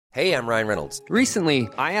Hey, I'm Ryan Reynolds. Recently,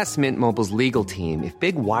 I asked Mint Mobile's legal team if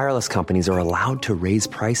big wireless companies are allowed to raise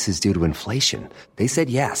prices due to inflation. They said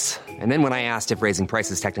yes. And then when I asked if raising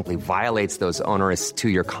prices technically violates those onerous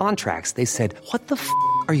two-year contracts, they said, "What the f***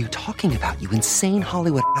 are you talking about, you insane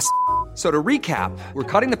Hollywood ass?" So to recap, we're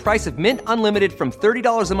cutting the price of Mint Unlimited from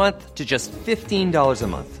 $30 a month to just $15 a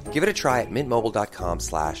month. Give it a try at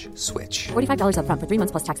mintmobile.com/switch. $45 up front for 3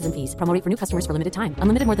 months plus taxes and fees. Promo rate for new customers for limited time.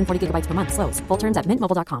 Unlimited more than 40 gigabytes per month. Slows full terms at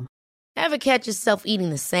mintmobile.com. Ever catch yourself eating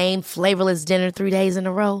the same flavorless dinner 3 days in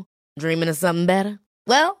a row? Dreaming of something better?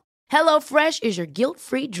 Well, HelloFresh is your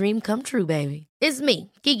guilt-free dream come true, baby. It's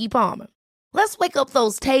me, Keke Palmer. Let's wake up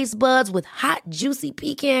those taste buds with hot, juicy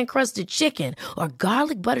pecan-crusted chicken or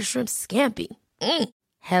garlic butter shrimp scampi.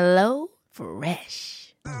 Hello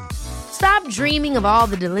Fresh. Stop dreaming of all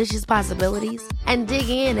the delicious possibilities and dig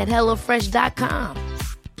in at HelloFresh.com.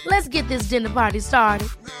 Let's get this dinner party started.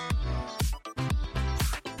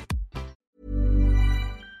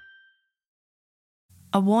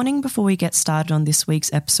 A warning before we get started on this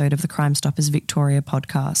week's episode of the Crime Stoppers Victoria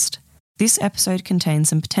podcast. This episode contains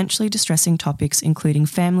some potentially distressing topics, including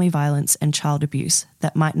family violence and child abuse,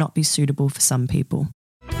 that might not be suitable for some people.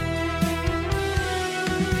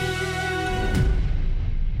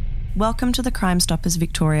 Welcome to the Crime Stoppers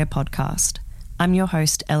Victoria podcast. I'm your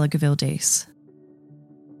host, Ella Gavildis.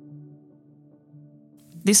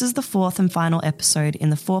 This is the fourth and final episode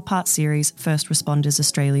in the 4-part series First Responders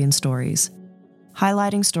Australian Stories,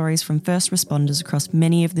 highlighting stories from first responders across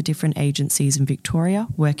many of the different agencies in Victoria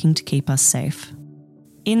working to keep us safe.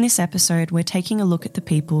 In this episode, we're taking a look at the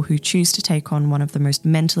people who choose to take on one of the most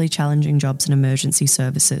mentally challenging jobs in emergency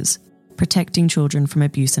services, protecting children from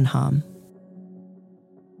abuse and harm.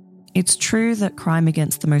 It's true that crime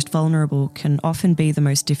against the most vulnerable can often be the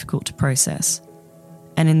most difficult to process,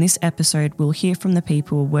 and in this episode, we'll hear from the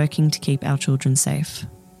people working to keep our children safe.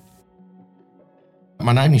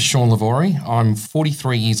 My name is Sean Lavori. I'm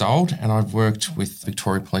 43 years old and I've worked with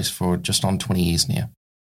Victoria Police for just on 20 years now.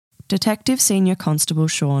 Detective Senior Constable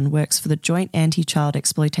Sean works for the Joint Anti-Child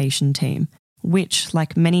Exploitation Team, which,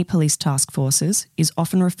 like many police task forces, is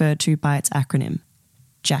often referred to by its acronym,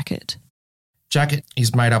 JACET. JACET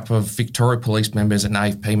is made up of Victoria Police members and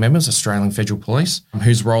AFP members, Australian Federal Police,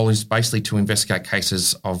 whose role is basically to investigate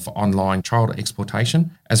cases of online child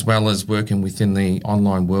exploitation, as well as working within the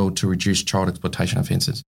online world to reduce child exploitation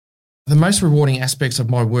offences. The most rewarding aspects of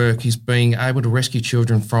my work is being able to rescue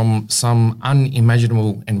children from some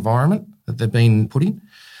unimaginable environment that they've been put in.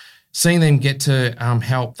 Seeing them get to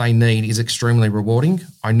help they need is extremely rewarding.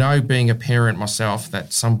 I know, being a parent myself,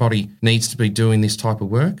 that somebody needs to be doing this type of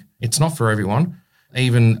work. It's not for everyone.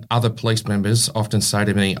 Even other police members often say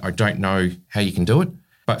to me, "I don't know how you can do it."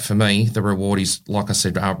 But for me, the reward is, like I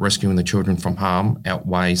said, rescuing the children from harm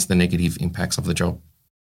outweighs the negative impacts of the job.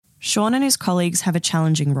 Sean and his colleagues have a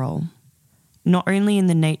challenging role, not only in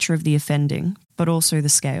the nature of the offending, but also the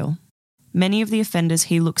scale. Many of the offenders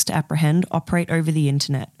he looks to apprehend operate over the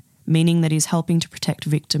internet, meaning that he's helping to protect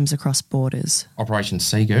victims across borders. Operation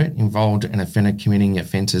Seagirt involved an offender committing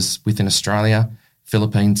offences within Australia,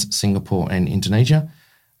 Philippines, Singapore and Indonesia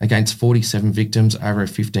against 47 victims over a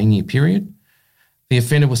 15-year period. The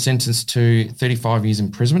offender was sentenced to 35 years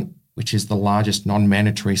imprisonment, which is the largest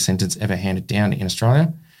non-mandatory sentence ever handed down in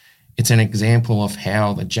Australia. It's an example of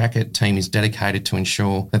how the JACET team is dedicated to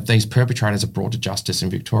ensure that these perpetrators are brought to justice in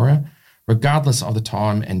Victoria, regardless of the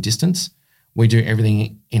time and distance. We do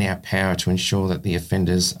everything in our power to ensure that the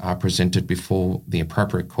offenders are presented before the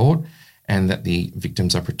appropriate court and that the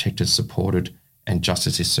victims are protected, supported and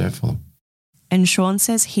justice is served for them. And Sean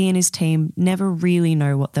says he and his team never really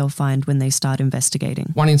know what they'll find when they start investigating.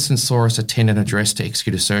 One instance saw us attend an address to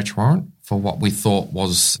execute a search warrant for what we thought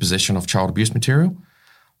was possession of child abuse material.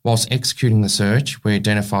 Whilst executing the search, we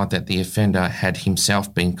identified that the offender had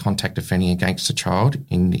himself been contact offending against a child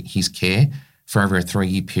in his care for over a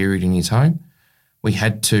 3-year period in his home. We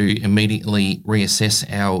had to immediately reassess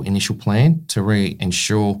our initial plan to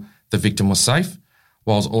ensure the victim was safe,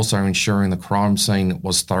 whilst also ensuring the crime scene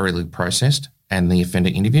was thoroughly processed and the offender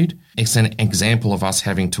interviewed. It's an example of us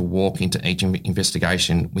having to walk into each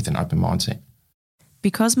investigation with an open mindset.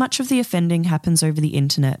 Because much of the offending happens over the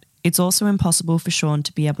internet, it's also impossible for Sean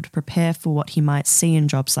to be able to prepare for what he might see in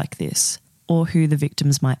jobs like this, or who the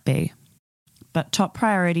victims might be. But top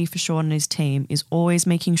priority for Sean and his team is always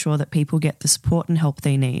making sure that people get the support and help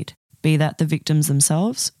they need, be that the victims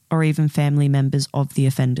themselves or even family members of the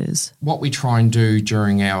offenders. What we try and do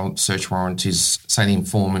during our search warrant is, say the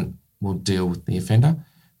informant will deal with the offender,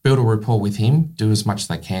 build a rapport with him, do as much as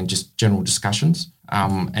they can, just general discussions,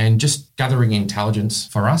 and just gathering intelligence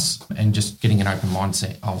for us and just getting an open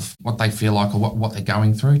mindset of what they feel like or what they're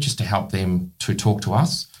going through, just to help them to talk to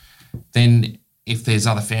us. Then if there's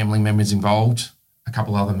other family members involved, a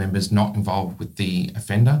couple other members not involved with the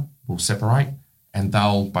offender will separate, and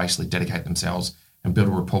they'll basically dedicate themselves and build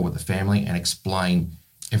a rapport with the family and explain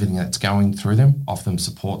everything that's going through them, offer them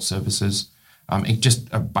support services. It just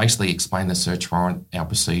basically explain the search warrant, our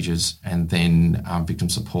procedures, and then victim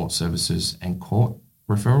support services and court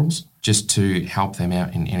referrals, just to help them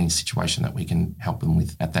out in any situation that we can help them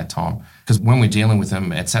with at that time. Because when we're dealing with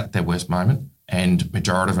them, it's at their worst moment, and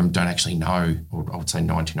majority of them don't actually know, or I would say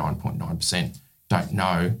 99.9% don't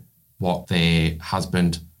know what their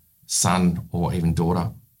husband, son, or even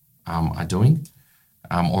daughter are doing,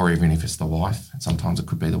 or even if it's the wife. Sometimes it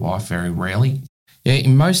could be the wife, very rarely. Yeah,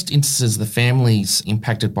 in most instances, the families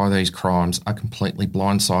impacted by these crimes are completely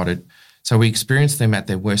blindsided. So we experience them at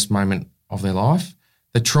their worst moment of their life.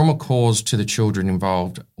 The trauma caused to the children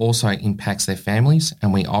involved also impacts their families,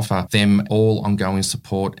 and we offer them all ongoing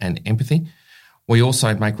support and empathy. We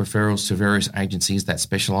also make referrals to various agencies that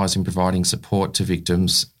specialise in providing support to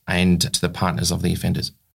victims and to the partners of the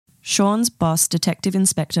offenders. Sean's boss, Detective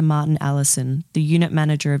Inspector Martin Allison, the unit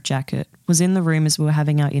manager of Jacket, was in the room as we were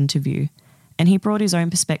having our interview, and he brought his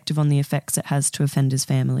own perspective on the effects it has to offenders'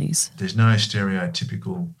 families. There's no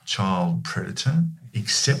stereotypical child predator,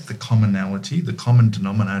 except the commonality. The common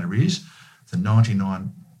denominator is the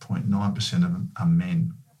 99.9% of them are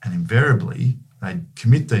men. And invariably, they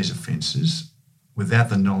commit these offences without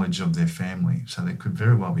the knowledge of their family. So they could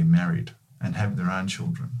very well be married and have their own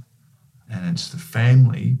children. And it's the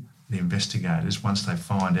family, the investigators, once they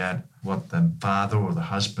find out what the father or the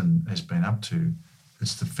husband has been up to,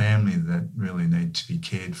 it's the family that really need to be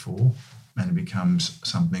cared for, and it becomes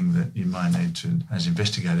something that you may need to, as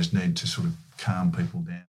investigators, need to sort of calm people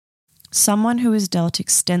down. Someone who has dealt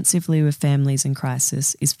extensively with families in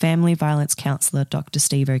crisis is family violence counsellor Dr.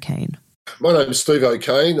 Steve O'Kane. My name is Steve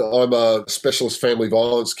O'Kane. I'm a specialist family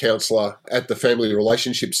violence counsellor at the Family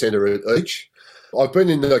Relationship Centre at Each. I've been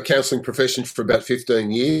in the counselling profession for about 15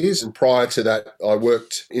 years, and prior to that I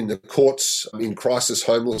worked in the courts in crisis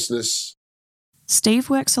homelessness. Steve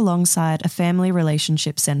works alongside a family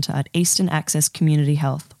relationship centre at Eastern Access Community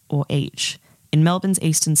Health, or EACH, in Melbourne's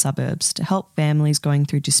eastern suburbs to help families going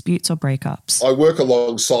through disputes or breakups. I work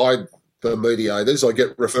alongside the mediators. I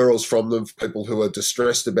get referrals from them for people who are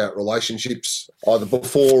distressed about relationships, either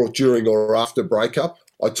before or during or after breakup.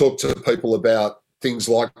 I talk to people about things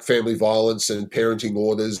like family violence and parenting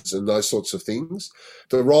orders and those sorts of things.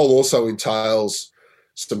 The role also entails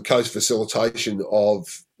some co-facilitation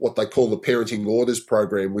of what they call the Parenting Orders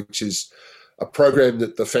Program, which is a program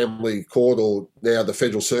that the Family Court, or now the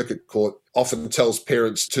Federal Circuit Court, often tells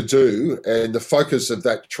parents to do. And the focus of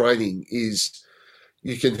that training is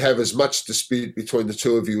you can have as much dispute between the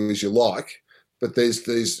two of you as you like, but there's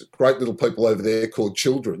these great little people over there called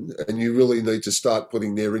children, and you really need to start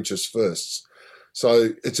putting their interests first. So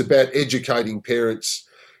it's about educating parents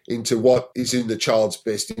into what is in the child's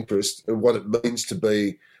best interest and what it means to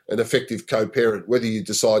be an effective co-parent, whether you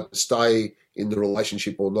decide to stay in the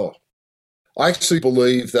relationship or not. I actually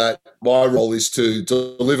believe that my role is to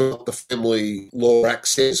deliver what the Family Law Act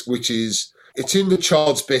says, which is it's in the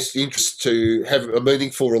child's best interest to have a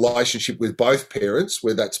meaningful relationship with both parents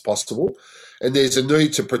where that's possible, and there's a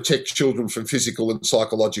need to protect children from physical and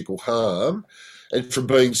psychological harm and from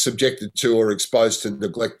being subjected to or exposed to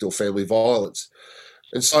neglect or family violence.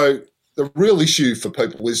 And so the real issue for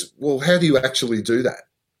people is, well, how do you actually do that?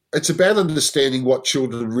 It's about understanding what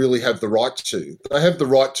children really have the right to. They have the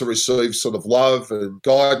right to receive sort of love and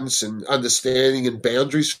guidance and understanding and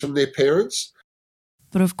boundaries from their parents.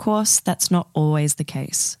 But of course, that's not always the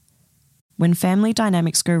case. When family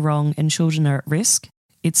dynamics go wrong and children are at risk,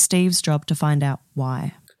 it's Steve's job to find out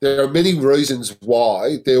why. There are many reasons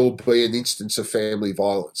why there will be an instance of family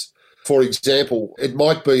violence. For example, it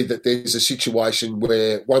might be that there's a situation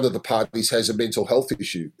where one of the parties has a mental health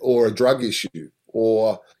issue or a drug issue,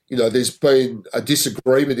 or there's been a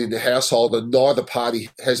disagreement in the household and neither party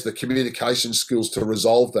has the communication skills to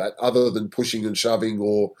resolve that other than pushing and shoving,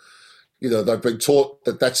 or, they've been taught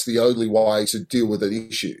that that's the only way to deal with an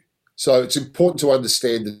issue. So it's important to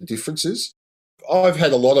understand the differences. I've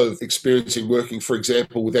had a lot of experience in working, for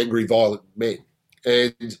example, with angry, violent men.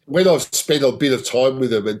 And when I've spent a bit of time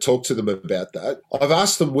with them and talked to them about that, I've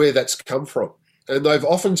asked them where that's come from. And they've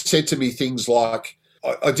often said to me things like,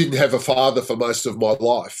 I didn't have a father for most of my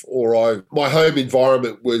life, or my home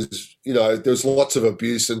environment was, there was lots of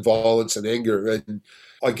abuse and violence and anger. And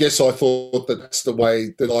I guess I thought that that's the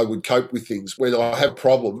way that I would cope with things. When I have a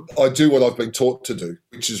problem, I do what I've been taught to do,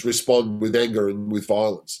 which is respond with anger and with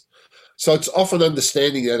violence. So it's often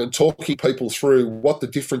understanding that and talking people through what the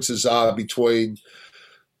differences are between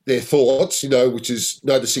their thoughts, which is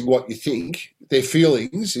noticing what you think, their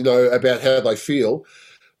feelings, about how they feel,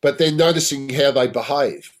 but then noticing how they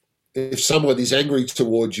behave. If someone is angry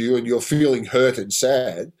towards you and you're feeling hurt and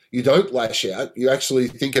sad, you don't lash out. You actually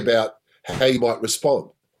think about how you might respond.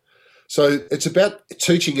 So it's about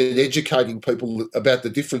teaching and educating people about the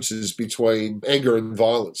differences between anger and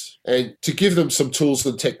violence, and to give them some tools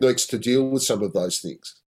and techniques to deal with some of those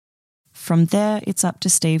things. From there, it's up to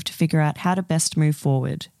Steve to figure out how to best move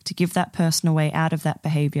forward, to give that person a way out of that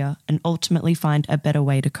behaviour and ultimately find a better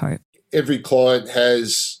way to cope. Every client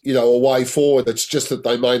has, a way forward. It's just that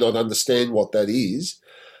they may not understand what that is.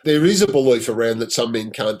 There is a belief around that some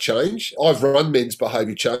men can't change. I've run men's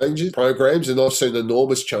behaviour changes programs and I've seen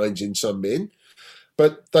enormous change in some men.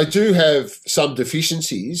 But they do have some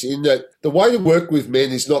deficiencies in that the way to work with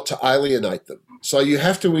men is not to alienate them. So you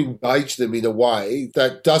have to engage them in a way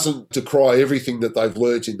that doesn't decry everything that they've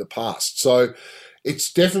learned in the past. So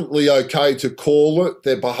it's definitely okay to call it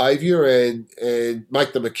their behaviour and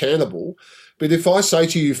make them accountable. But if I say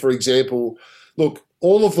to you, for example, look,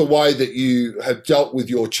 all of the way that you have dealt with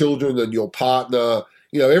your children and your partner,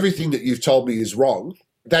 everything that you've told me is wrong,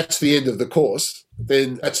 that's the end of the course,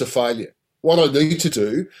 then that's a failure. What I need to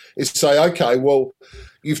do is say, okay, well,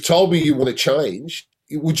 you've told me you want to change.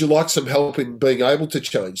 Would you like some help in being able to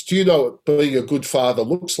change? Do you know what being a good father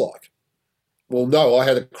looks like? Well, no, I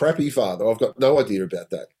had a crappy father. I've got no idea about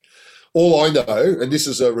that. All I know, and this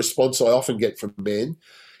is a response I often get from men,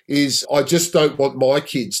 is I just don't want my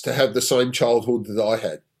kids to have the same childhood that I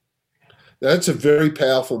had. Now, that's a very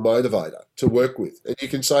powerful motivator to work with. And you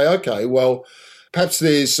can say, okay, well, perhaps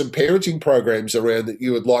there's some parenting programs around that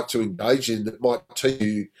you would like to engage in that might teach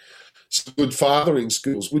you some good fathering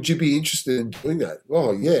skills. Would you be interested in doing that?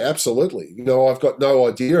 Oh, yeah, absolutely. I've got no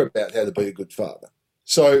idea about how to be a good father.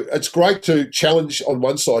 So it's great to challenge on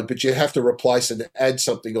one side, but you have to replace and add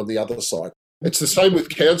something on the other side. It's the same with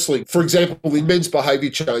counselling. For example, in men's behaviour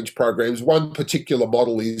change programs, one particular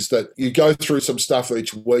model is that you go through some stuff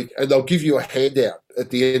each week and they'll give you a handout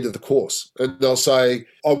at the end of the course. And they'll say,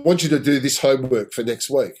 I want you to do this homework for next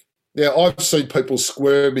week. Now, I've seen people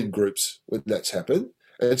squirm in groups when that's happened.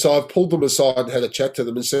 And so I've pulled them aside and had a chat to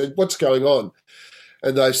them and said, what's going on?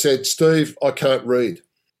 And they've said, Steve, I can't read.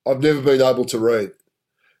 I've never been able to read.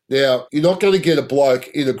 Now, you're not going to get a bloke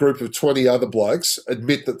in a group of 20 other blokes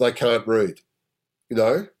admit that they can't read.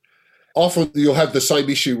 Often you'll have the same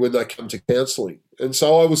issue when they come to counselling. And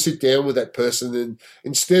so I will sit down with that person and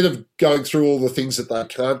instead of going through all the things that they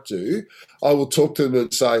can't do, I will talk to them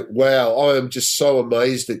and say, wow, I am just so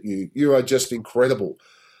amazed at you. You are just incredible.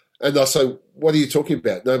 And they'll say, what are you talking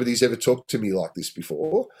about? Nobody's ever talked to me like this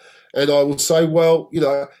before. And I will say, well,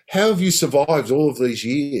 how have you survived all of these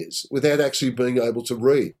years without actually being able to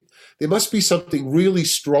read? There must be something really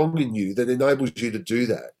strong in you that enables you to do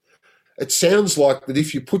that. It sounds like that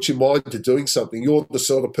if you put your mind to doing something, you're the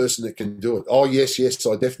sort of person that can do it. Oh, yes,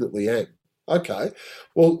 I definitely am. Okay.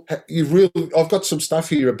 Well, I've got some stuff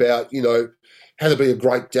here about, how to be a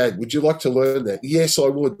great dad. Would you like to learn that? Yes, I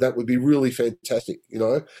would. That would be really fantastic,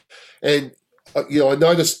 And, I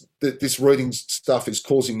noticed that this reading stuff is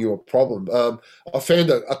causing you a problem. I found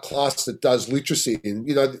a class that does literacy and,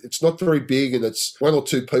 it's not very big and it's one or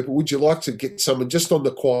two people. Would you like to get someone just on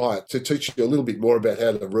the quiet to teach you a little bit more about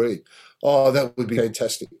how to read? Oh, that would be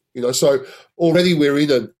fantastic. So already we're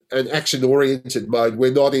in an action-oriented mode.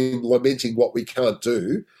 We're not in lamenting what we can't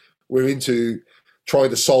do. We're into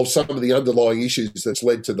trying to solve some of the underlying issues that's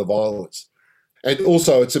led to the violence. And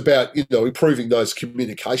also it's about, improving those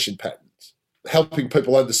communication patterns, helping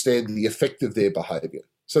people understand the effect of their behaviour.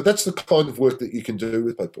 So that's the kind of work that you can do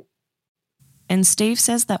with people. And Steve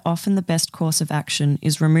says that often the best course of action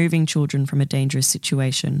is removing children from a dangerous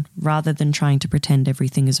situation rather than trying to pretend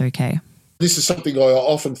everything is okay. This is something I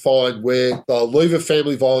often find where they'll leave a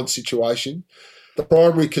family violence situation. The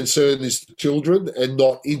primary concern is the children and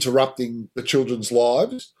not interrupting the children's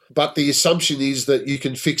lives. But the assumption is that you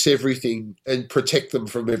can fix everything and protect them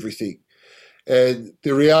from everything. And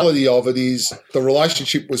the reality of it is the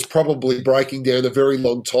relationship was probably breaking down a very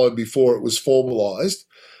long time before it was formalised.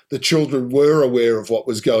 The children were aware of what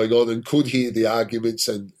was going on and could hear the arguments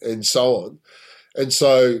and so on. And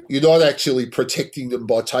so you're not actually protecting them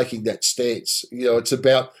by taking that stance. It's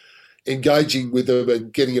about engaging with them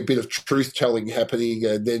and getting a bit of truth-telling happening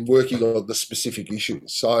and then working on the specific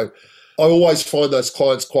issues. So I always find those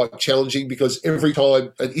clients quite challenging because every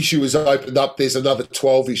time an issue is opened up, there's another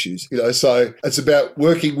 12 issues, So it's about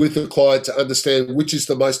working with the client to understand which is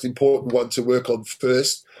the most important one to work on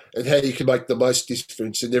first and how you can make the most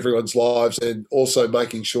difference in everyone's lives, and also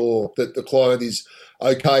making sure that the client is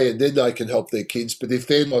okay and then they can help their kids. But if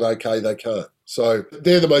they're not okay, they can't. So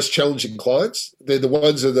they're the most challenging clients. They're the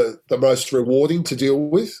ones that are the most rewarding to deal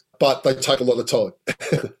with, but they take a lot of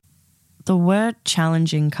time. The word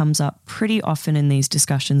challenging comes up pretty often in these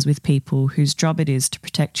discussions with people whose job it is to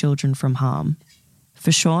protect children from harm.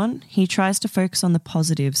 For Sean, he tries to focus on the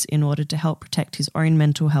positives in order to help protect his own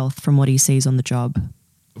mental health from what he sees on the job.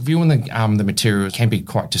 Viewing the material can be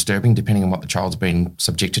quite disturbing depending on what the child's been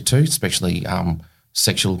subjected to, especially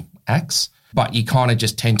sexual acts. But you kind of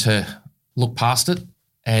just tend to look past it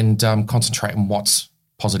and concentrate on what's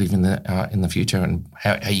positive in the future and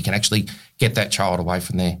how you can actually get that child away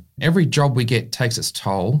from there. Every job we get takes its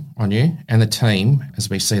toll on you and the team as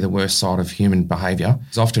we see the worst side of human behaviour.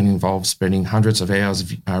 It often involves spending hundreds of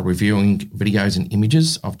hours reviewing videos and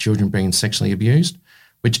images of children being sexually abused,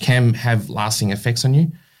 which can have lasting effects on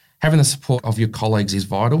you. Having the support of your colleagues is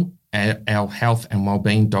vital. Our health and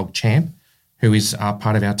wellbeing dog Champ, who is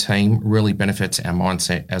part of our team, really benefits our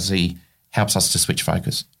mindset as he helps us to switch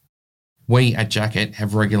focus. We at Jacket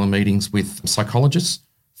have regular meetings with psychologists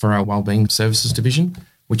for our wellbeing services division,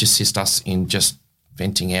 which assist us in just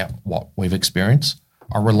venting out what we've experienced.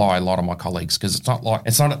 I rely a lot on my colleagues because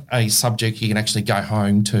it's not a subject you can actually go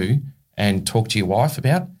home to and talk to your wife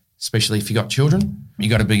about, especially if you've got children. You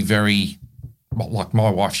got to be very, like my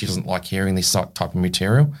wife, she doesn't like hearing this type of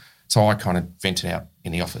material, so I kind of vent it out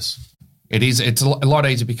in the office. It's a lot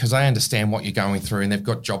easier because they understand what you're going through and they've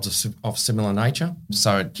got jobs of similar nature,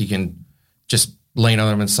 so you can just lean on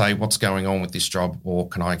them and say, what's going on with this job, or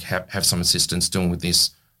can I have some assistance dealing with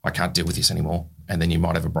this? I can't deal with this anymore, and then you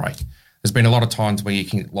might have a break. There's been a lot of times where you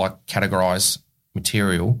can categorise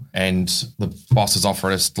material and the boss has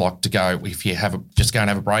offered us to go, if you just go and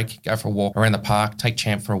have a break, go for a walk around the park, take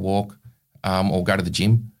Champ for a walk, or go to the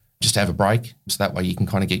gym, just have a break. So that way you can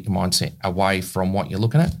kind of get your mindset away from what you're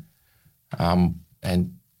looking at. And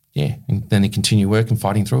then you continue working,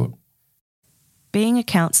 fighting through it. Being a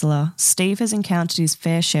counsellor, Steve has encountered his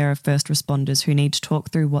fair share of first responders who need to talk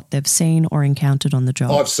through what they've seen or encountered on the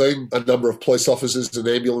job. I've seen a number of police officers and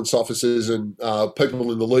ambulance officers and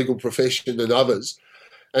people in the legal profession and others,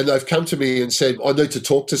 and they've come to me and said, I need to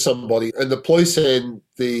talk to somebody. And the police and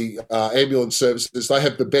the ambulance services, they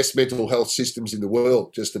have the best mental health systems in the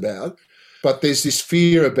world, just about. But there's this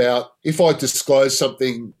fear about if I disclose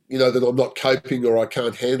something, that I'm not coping or I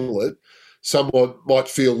can't handle it, someone might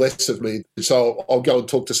feel less of me. So I'll go and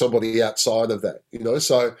talk to somebody outside of that,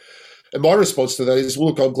 So, and my response to that is, well,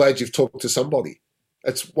 look, I'm glad you've talked to somebody.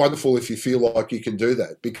 It's wonderful if you feel like you can do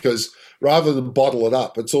that, because rather than bottle it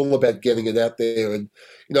up, it's all about getting it out there. And,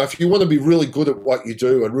 if you want to be really good at what you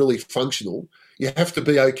do and really functional, you have to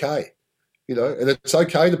be okay, and it's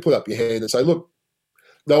okay to put up your hand and say, look,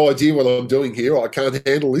 no idea what I'm doing here. I can't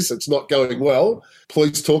handle this. It's not going well.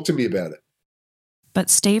 Please talk to me about it. But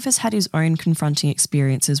Steve has had his own confronting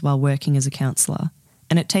experiences while working as a counsellor,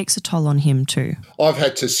 and it takes a toll on him too. I've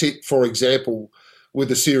had to sit, for example, with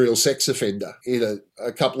a serial sex offender in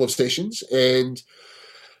a couple of sessions, and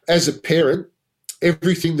as a parent,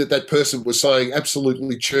 everything that person was saying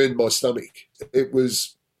absolutely churned my stomach. It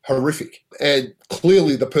was horrific. And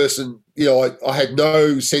clearly the person, I had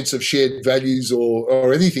no sense of shared values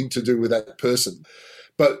or anything to do with that person.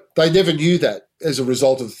 But they never knew that as a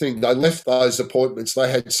result of the thing. They left those appointments.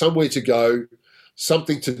 They had somewhere to go,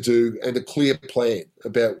 something to do, and a clear plan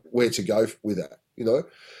about where to go with that,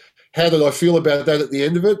 How did I feel about that at the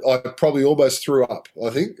end of it? I probably almost threw up,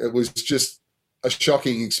 I think. It was just a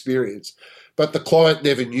shocking experience. But the client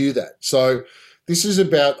never knew that. So this is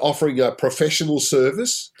about offering a professional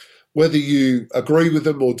service, whether you agree with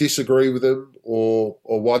them or disagree with them or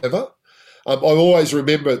whatever. I always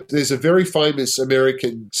remember there's a very famous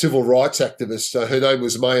American civil rights activist. Her name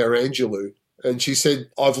was Maya Angelou. And she said,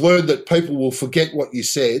 I've learned that people will forget what you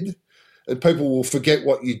said and people will forget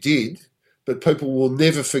what you did, but people will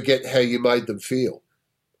never forget how you made them feel.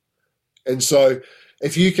 And so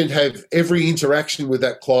if you can have every interaction with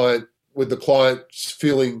that client, with the client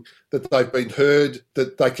feeling that they've been heard,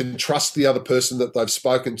 that they can trust the other person that they've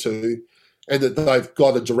spoken to, and that they've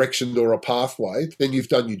got a direction or a pathway, then you've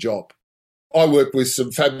done your job. I work with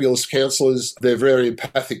some fabulous counsellors. They're very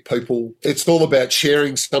empathic people. It's all about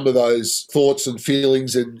sharing some of those thoughts and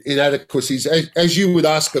feelings and inadequacies as you would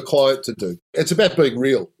ask a client to do. It's about being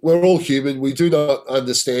real. We're all human. We do not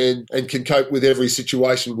understand and can cope with every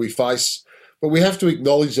situation we face, but we have to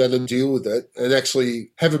acknowledge that and deal with it and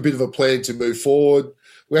actually have a bit of a plan to move forward.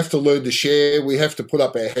 We have to learn to share. We have to put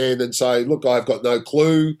up our hand and say, look, I've got no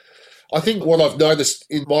clue. I think what I've noticed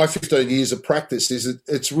in my 15 years of practice is that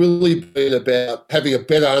it's really been about having a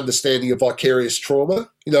better understanding of vicarious trauma.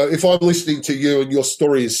 You know, if I'm listening to you and your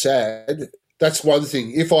story is sad, that's one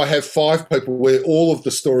thing. If I have 5 people where all of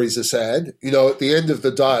the stories are sad, you know, at the end of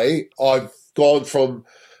the day, I've gone from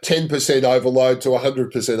 10% overload to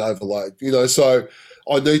 100% overload, you know, so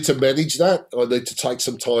I need to manage that. I need to take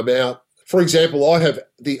some time out. For example, I have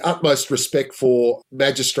the utmost respect for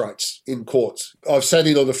magistrates in courts. I've sat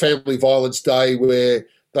in on a family violence day where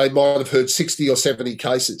they might have heard 60 or 70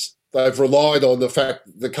 cases. They've relied on the fact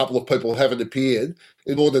that a couple of people haven't appeared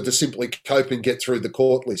in order to simply cope and get through the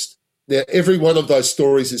court list. Now, every one of those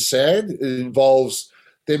stories is sad. It involves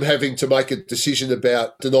them having to make a decision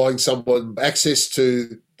about denying someone access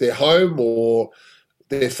to their home or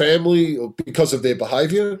their family or because of their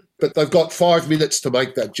behaviour, but they've got 5 minutes to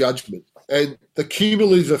make that judgment. And the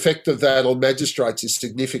cumulative effect of that on magistrates is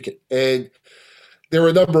significant. And there are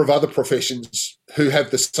a number of other professions who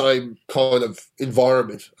have the same kind of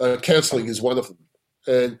environment. Counselling is one of them,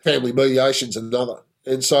 and family mediation's another.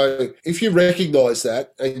 And so if you recognise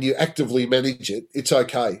that and you actively manage it, it's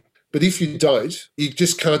okay. But if you don't, you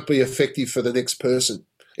just can't be effective for the next person.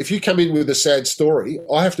 If you come in with a sad story,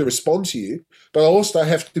 I have to respond to you, but I also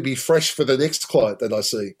have to be fresh for the next client that I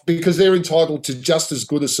see because they're entitled to just as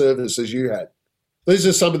good a service as you had. These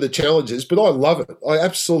are some of the challenges, but I love it. I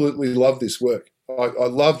absolutely love this work. I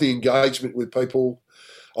love the engagement with people.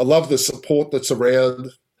 I love the support that's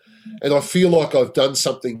around, and I feel like I've done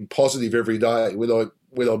something positive every day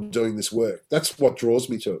when I'm doing this work. That's what draws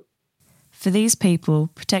me to it. For these people,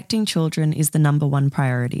 protecting children is the number one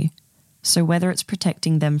priority. So whether it's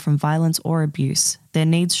protecting them from violence or abuse, their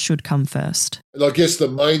needs should come first. And I guess the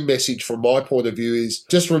main message from my point of view is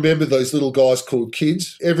just remember those little guys called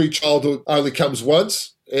kids. Every childhood only comes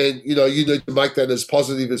once, and you need to make that as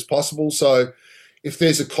positive as possible. So if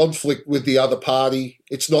there's a conflict with the other party,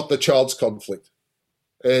 it's not the child's conflict.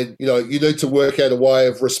 And you need to work out a way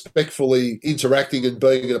of respectfully interacting and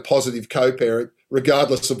being a positive co-parent,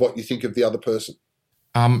 regardless of what you think of the other person.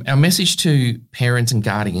 Our message to parents and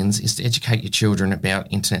guardians is to educate your children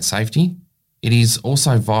about internet safety. It is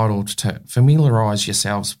also vital to familiarise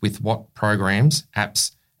yourselves with what programs,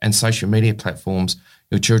 apps and social media platforms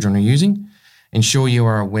your children are using. Ensure you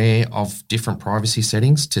are aware of different privacy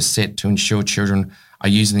settings to set to ensure children are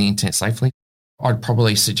using the internet safely. I'd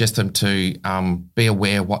probably suggest them to be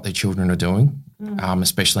aware of what their children are doing,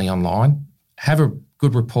 especially online. Have a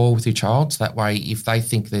good rapport with your child, so that way if they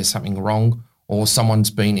think there's something wrong or someone's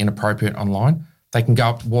been inappropriate online, they can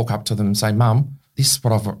walk up to them and say, "Mum, this is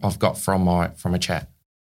what I've got from a chat."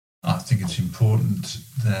 I think it's important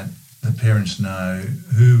that the parents know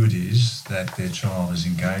who it is that their child is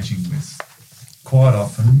engaging with. Quite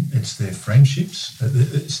often it's their friendships,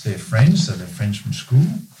 it's their friends, so they're friends from school,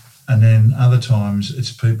 and then other times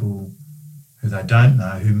it's people who they don't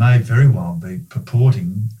know who may very well be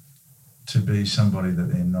purporting to be somebody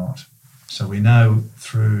that they're not. So we know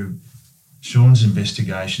through Sean's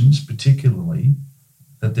investigations particularly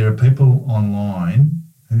that there are people online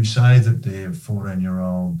who say that they're a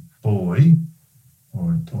 14-year-old boy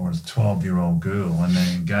or a 12-year-old girl and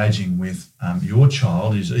they're engaging with your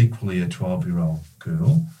child is equally a 12-year-old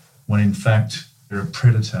girl, when in fact they're a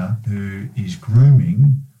predator who is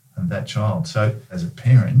grooming that child. So as a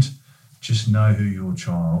parent, just know who your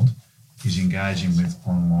child is engaging with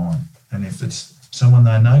online. And if it's someone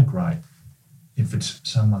they know, great. If it's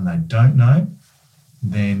someone they don't know,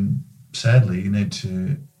 then sadly you need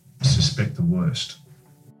to suspect the worst.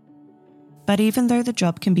 But even though the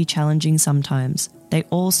job can be challenging sometimes, they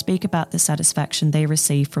all speak about the satisfaction they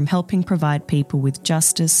receive from helping provide people with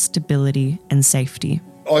justice, stability and safety.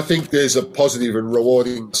 I think there's a positive and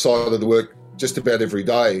rewarding side of the work just about every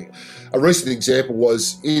day. A recent example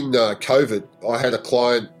was in COVID, I had a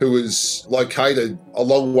client who was located a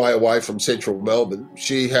long way away from central Melbourne.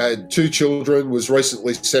 She had 2 children, was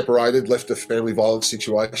recently separated, left a family violence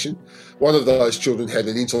situation. One of those children had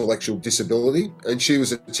an intellectual disability and she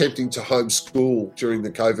was attempting to homeschool during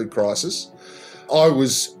the COVID crisis. I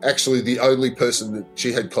was actually the only person that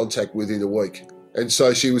she had contact with in a week. And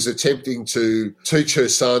so she was attempting to teach her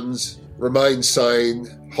sons, remain sane,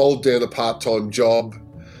 hold down a part-time job,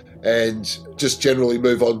 and just generally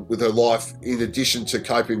move on with her life in addition to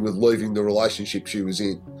coping with leaving the relationship she was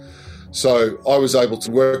in. So I was able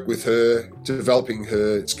to work with her, developing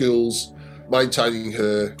her skills, maintaining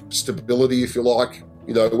her stability, if you like.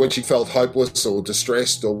 You know, when she felt hopeless or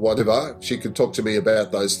distressed or whatever, she could talk to me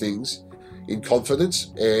about those things in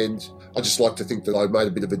confidence, and I just like to think that I made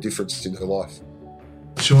a bit of a difference in her life.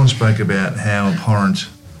 Sean spoke about how abhorrent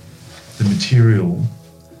the material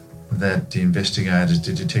that the investigators,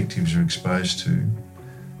 the detectives are exposed to.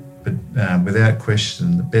 But without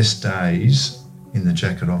question, the best days in the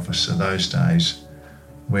Jacket office are those days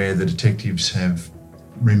where the detectives have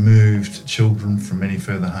removed children from any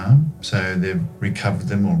further harm. So they've recovered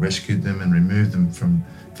them or rescued them and removed them from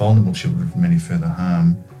vulnerable children from any further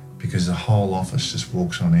harm, because the whole office just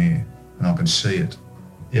walks on air and I can see it.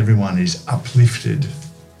 Everyone is uplifted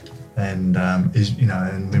and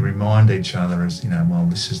and we remind each other as, well,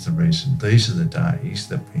 this is the reason. These are the days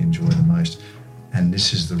that we enjoy the most, and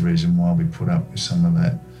this is the reason why we put up with some of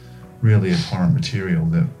that really abhorrent material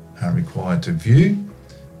that are required to view,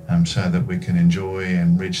 so that we can enjoy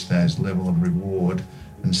and reach that level of reward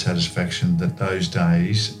and satisfaction that those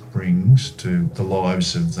days brings to the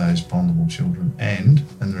lives of those vulnerable children, and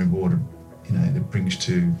the reward it brings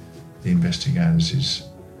to the investigators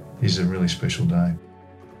is a really special day.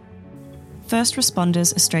 First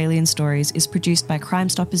Responders Australian Stories is produced by Crime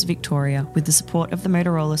Stoppers Victoria with the support of the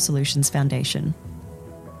Motorola Solutions Foundation.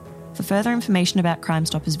 For further information about Crime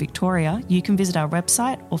Stoppers Victoria, you can visit our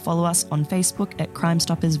website or follow us on Facebook at Crime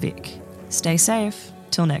Stoppers Vic. Stay safe.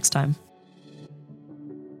 Till next time.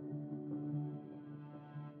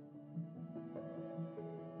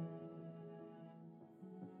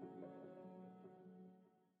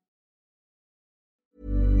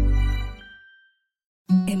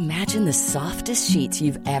 Imagine the softest sheets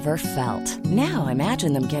you've ever felt. Now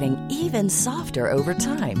imagine them getting even softer over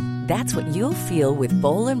time. That's what you'll feel with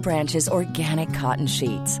Boll & Branch's organic cotton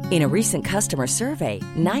sheets. In a recent customer survey,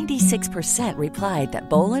 96% replied that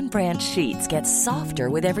Boll & Branch sheets get softer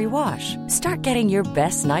with every wash. Start getting your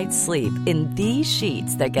best night's sleep in these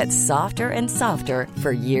sheets that get softer and softer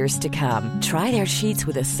for years to come. Try their sheets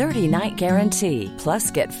with a 30-night guarantee. Plus,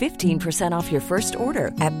 get 15% off your first order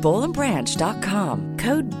at bollandbranch.com.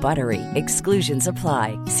 Code BUTTERY. Exclusions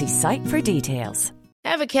apply. See site for details.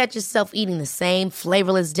 Ever catch yourself eating the same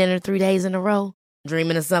flavorless dinner 3 days in a row?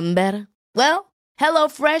 Dreaming of something better? Well,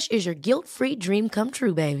 HelloFresh is your guilt-free dream come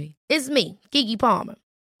true, baby. It's me, Keke Palmer.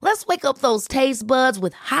 Let's wake up those taste buds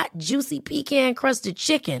with hot, juicy pecan-crusted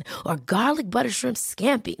chicken or garlic butter shrimp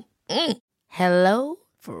scampi. Hello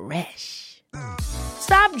Fresh.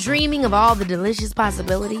 Stop dreaming of all the delicious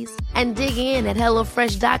possibilities and dig in at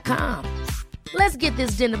HelloFresh.com. Let's get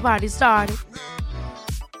this dinner party started.